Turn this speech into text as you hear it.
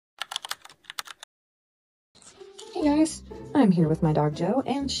Hey guys, I'm here with my dog Jo,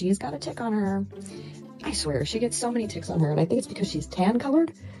 and she's got a tick on her. I swear, she gets so many ticks on her, and I think it's because she's tan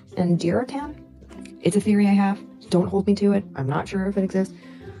colored, and deer are tan. It's a theory I have. Don't hold me to it. I'm not sure if it exists.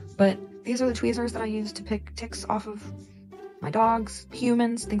 But these are the tweezers that I use to pick ticks off of my dogs,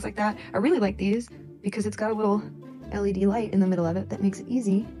 humans, things like that. I really like these because it's got a little LED light in the middle of it that makes it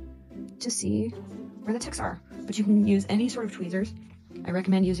easy to see where the ticks are. But you can use any sort of tweezers. I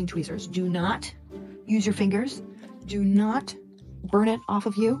recommend using tweezers. Do not use your fingers. Do not burn it off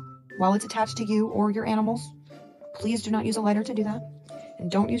of you while it's attached to you or your animals. Please do not use a lighter to do that. And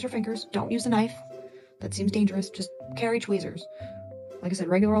don't use your fingers. Don't use a knife. That seems dangerous. Just carry tweezers. Like I said,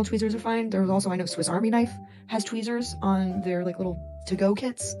 regular old tweezers are fine. There's also, I know Swiss Army Knife has tweezers on their like little to-go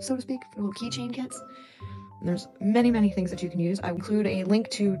kits, so to speak, little keychain kits. And there's many, many things that you can use. I include a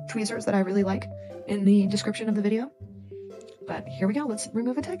link to tweezers that I really like in the description of the video. But here we go. Let's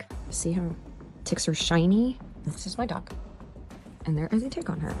remove a tick. See how ticks are shiny? This is my dog. And there is a tick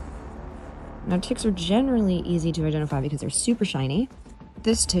on her. Now, ticks are generally easy to identify because they're super shiny.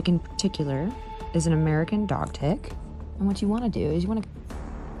 This tick in particular is an American dog tick. And what you want to do is you want to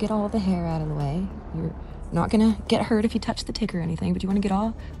get all the hair out of the way. You're not going to get hurt if you touch the tick or anything, but you want to get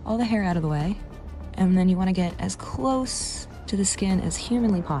all the hair out of the way. And then you want to get as close to the skin as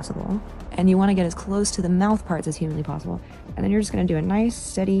humanly possible. And you want to get as close to the mouth parts as humanly possible. And then you're just going to do a nice,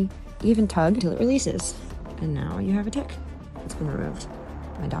 steady, even tug until it releases. And now you have a tick. It's been removed.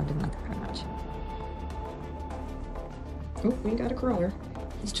 My dog didn't like it very much. Oh, we got a crawler.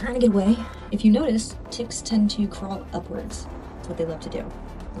 He's trying to get away. If you notice, ticks tend to crawl upwards. That's what they love to do.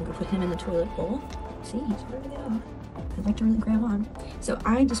 I'm gonna put him in the toilet bowl. See, he's ready to get off. I'd like to really grab on. So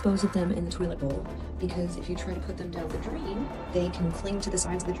I dispose of them in the toilet bowl because if you try to put them down the drain, they can cling to the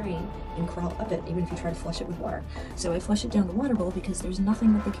sides of the drain and crawl up it, even if you try to flush it with water. So I flush it down the water bowl because there's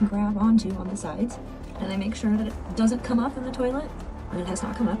nothing that they can grab onto on the sides. And I make sure that it doesn't come up in the toilet, and it has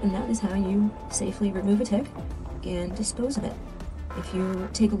not come up, and that is how you safely remove a tick and dispose of it. If you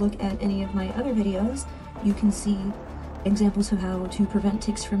take a look at any of my other videos, you can see examples of how to prevent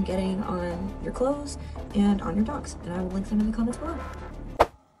ticks from getting on your clothes and on your dogs, and I will link them in the comments below.